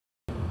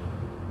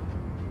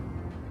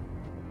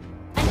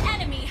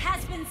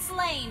been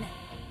slain.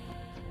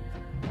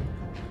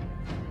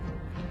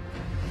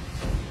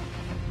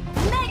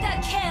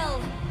 Mega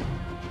kill.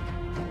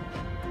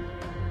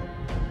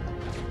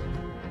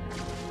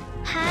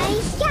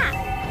 Hi-ya!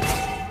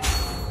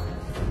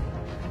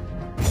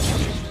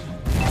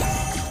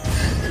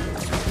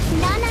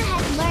 Nana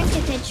has learned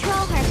to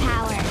control her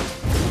power.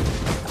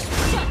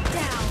 Shut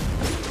down.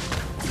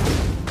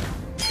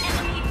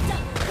 Enemy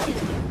double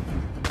kill.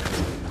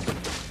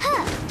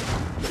 Huh!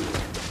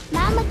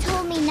 Mama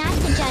told me not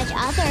to judge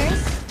others.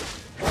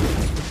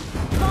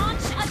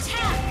 Launch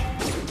attack.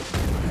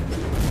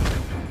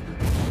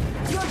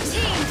 Your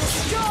team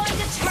destroyed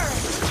a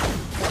turret.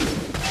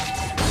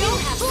 You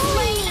have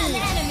slain an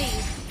enemy.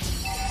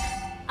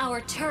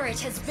 Our turret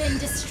has been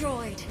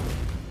destroyed.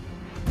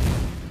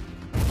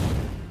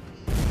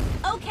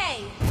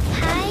 Okay.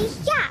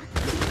 Hi-ya!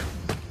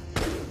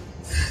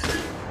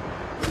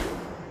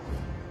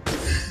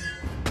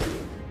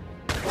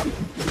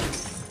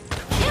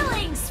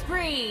 Killing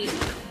spree.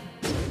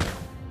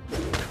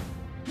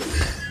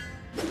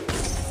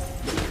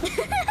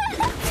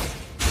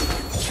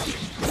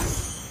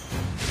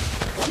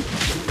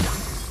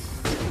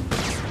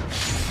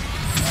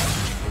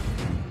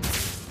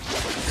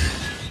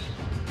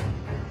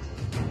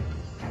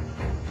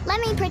 Let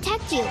me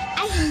protect you.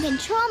 I can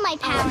control my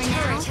power Our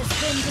now. turret has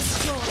been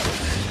destroyed.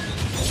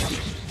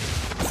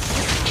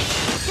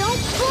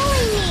 Don't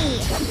bully me!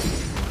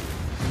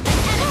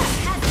 Enemy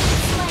has been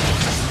slain.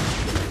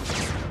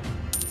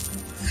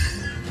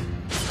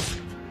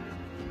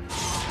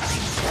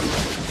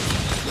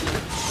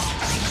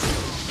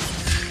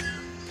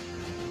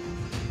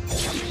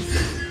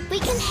 We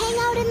can hang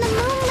out in the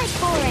moonlit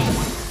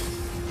forest.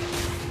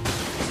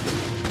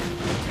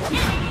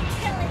 Enemy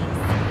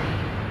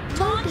killings.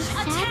 Don't be Launch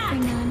sad attack. for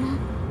Nana.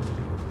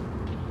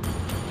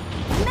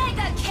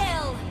 Mega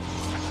kill.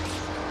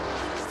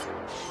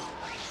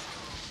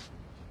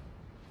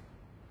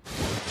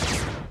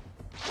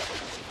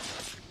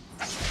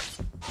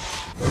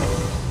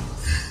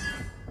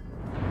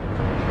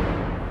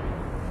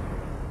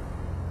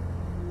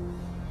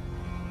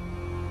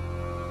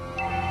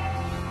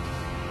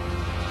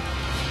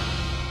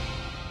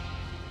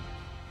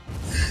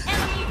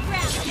 Enemy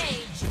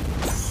rampage.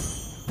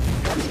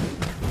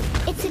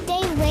 It's a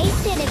day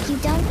wasted if you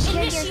don't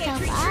cheer Initiate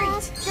yourself retreat.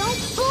 up.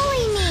 Don't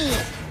bully me!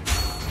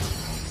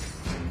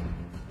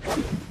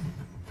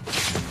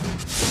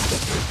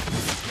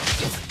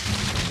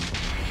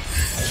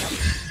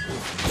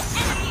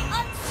 Enemy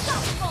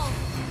unstoppable.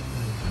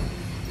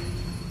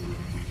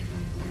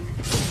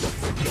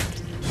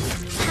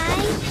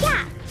 Hi-ya!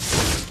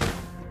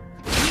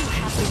 You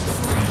have been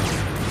slain.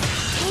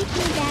 Take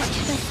me back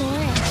to the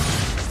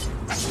forest.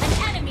 An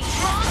enemy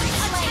has been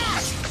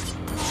slain.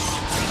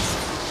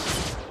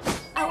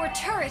 Our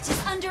turret is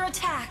under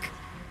attack.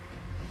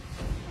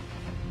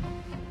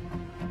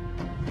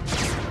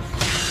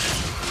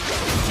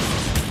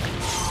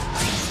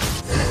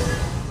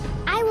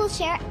 I will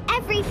share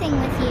everything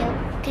with you,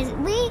 because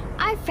we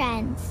are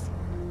friends.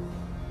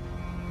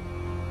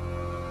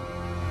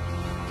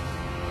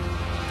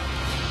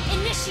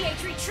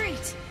 Initiate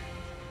retreat.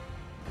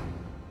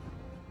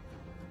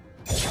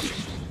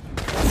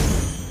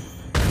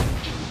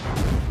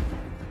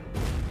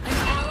 An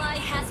ally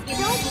has been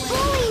Don't slain.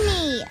 bully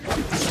me!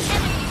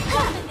 Enemy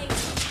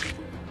dominated.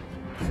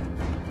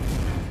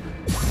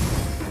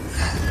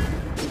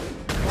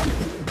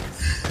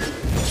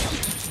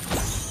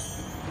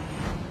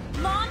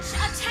 Launch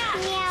attack.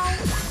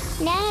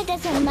 Meow. Nana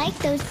doesn't like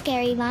those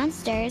scary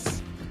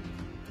monsters.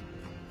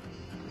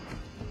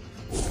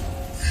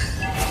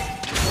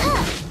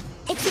 Huh!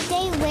 It's a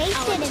day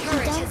wasted Our if you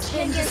turret don't has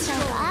cheer been yourself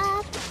destroyed.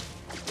 up.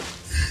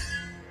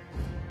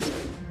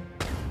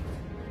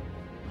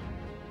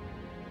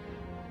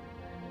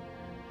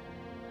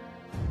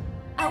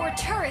 Our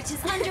turret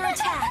is under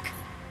attack.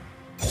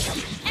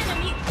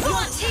 Enemy,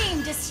 your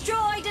team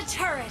destroyed a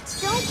turret.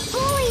 Don't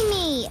bully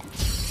me!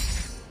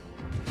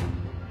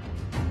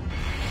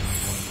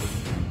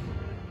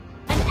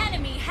 An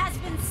enemy has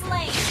been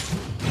slain.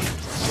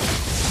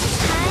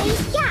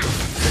 Hi-ya!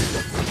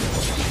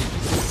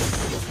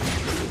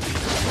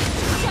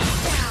 Shut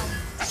down.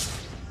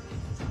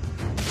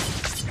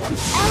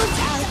 Elves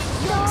are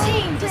so Your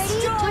team pretty.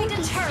 destroyed Don't a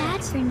be sad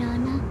turret. for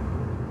Nana.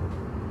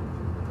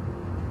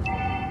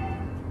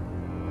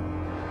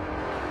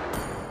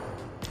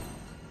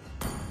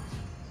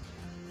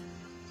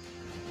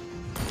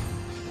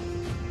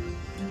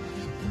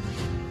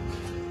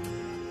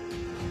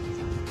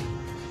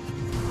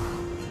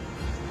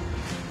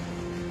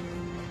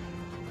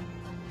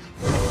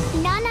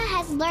 Nana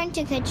has learned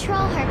to control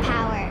her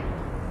power.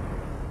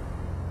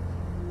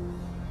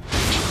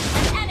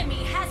 An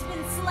enemy has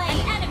been slain.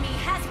 An enemy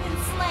has been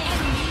slain.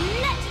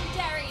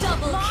 Legendary.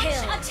 Double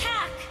kill.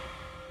 Attack.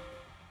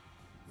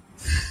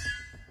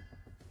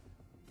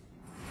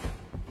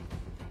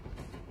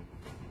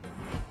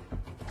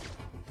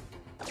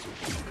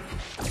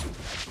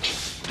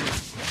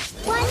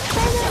 One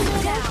for the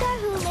little girl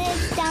who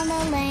lives down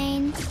the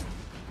lane.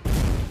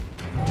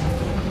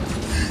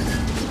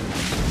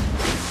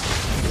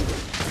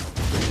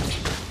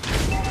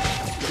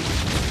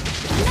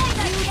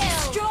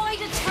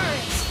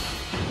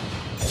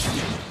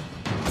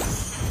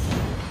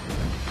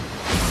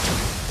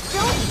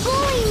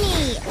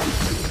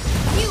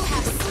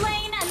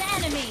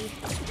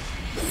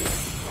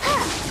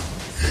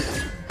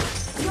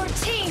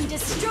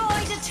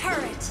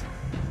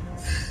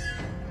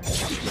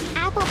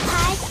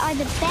 are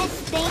the best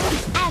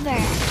things ever.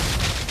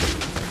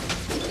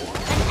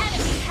 An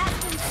enemy has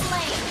been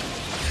slain.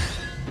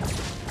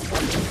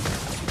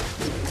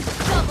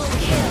 Double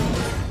kill.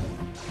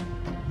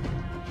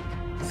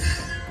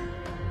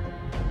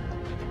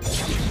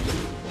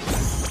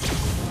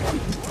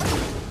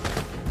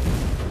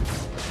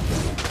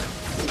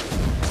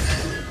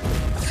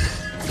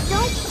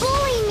 Don't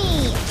bully me!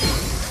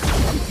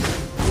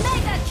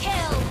 Mega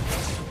kill.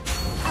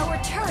 Our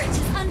turret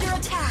is under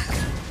attack.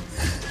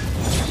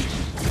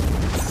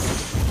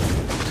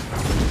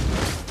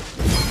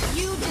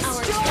 You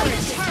destroyed the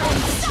turret.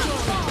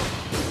 Unstoppable.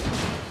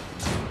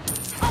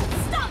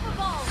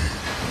 Unstoppable.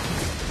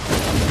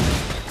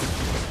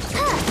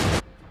 Huh.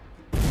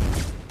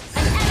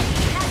 An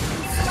enemy has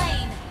been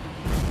slain.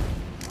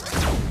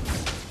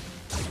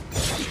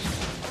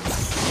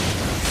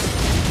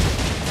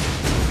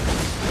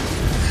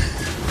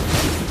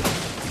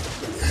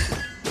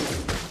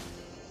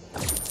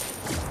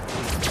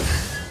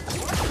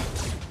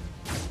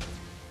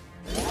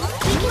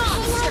 We can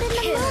hang out in the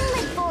kill.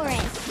 moonlit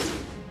forest.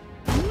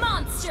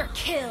 Monster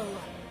kill.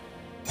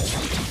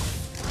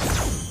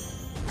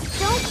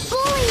 Don't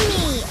bully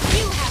me!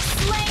 You have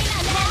slain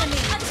an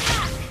enemy.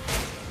 Attack.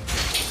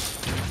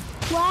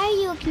 Why are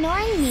you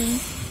ignoring me?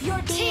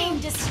 Your team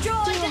Do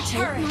destroyed you the hate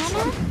turret.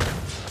 Mama?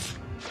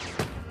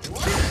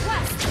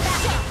 Request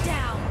backup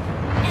down.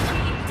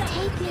 Enemy double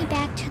Take me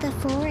back to the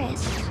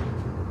forest.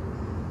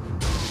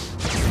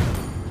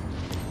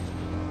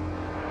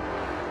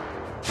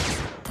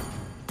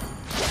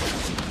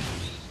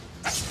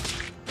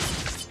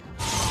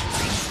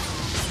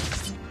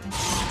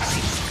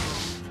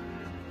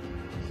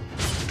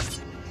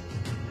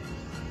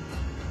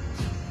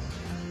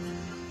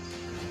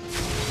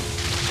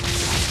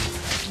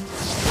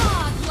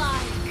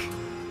 godlike.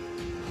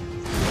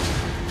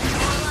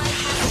 Ally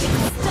has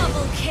been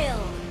double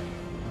kill.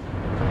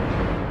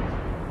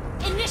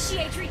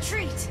 Initiate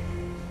retreat.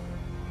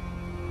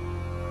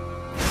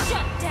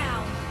 Shut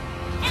down.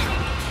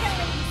 Enemy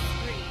killing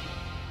spree.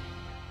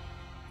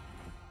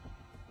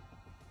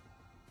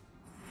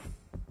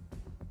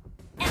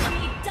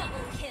 Enemy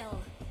double kill.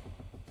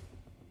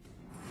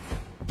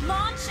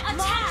 Launch attack.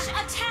 Launch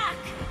attack.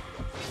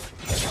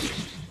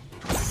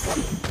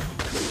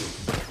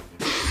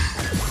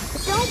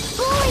 Don't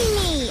bully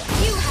me!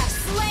 You have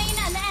slain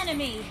an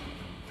enemy.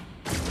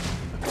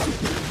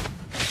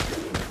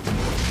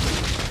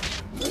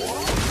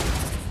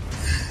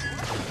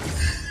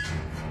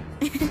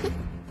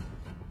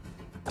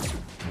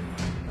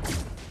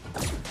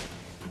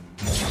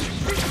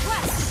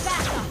 Request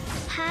backup.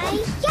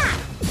 Hi-ya!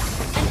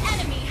 An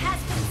enemy has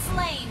been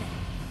slain.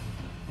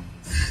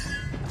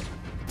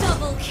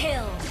 Double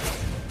kill.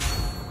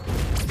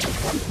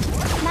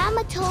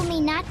 Mama told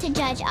me not to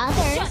judge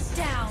others. Shut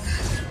down.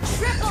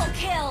 Triple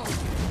kill.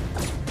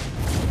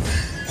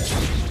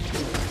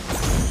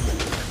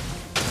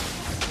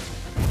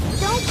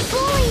 Don't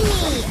bully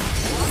me!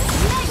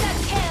 Mega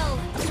kill.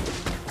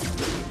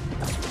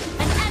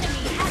 An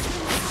enemy has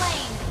been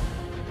slain.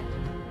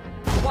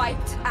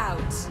 Wiped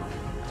out.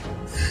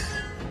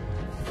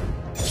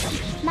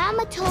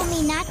 Mama told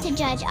me not to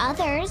judge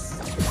others.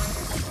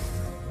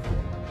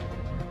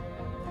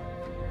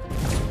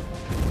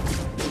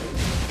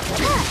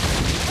 Huh.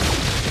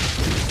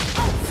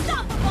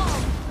 Unstoppable.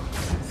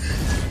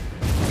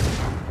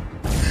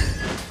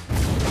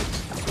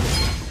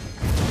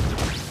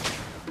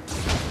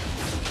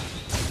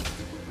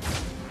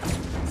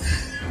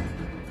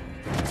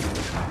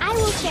 I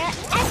will share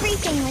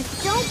everything with.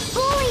 Don't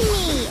bully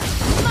me!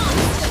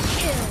 Monster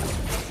kill.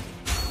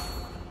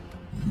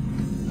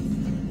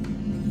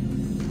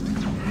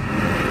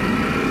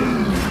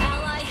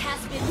 Ally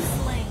has been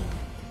slain.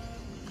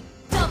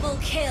 Double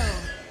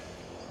kill.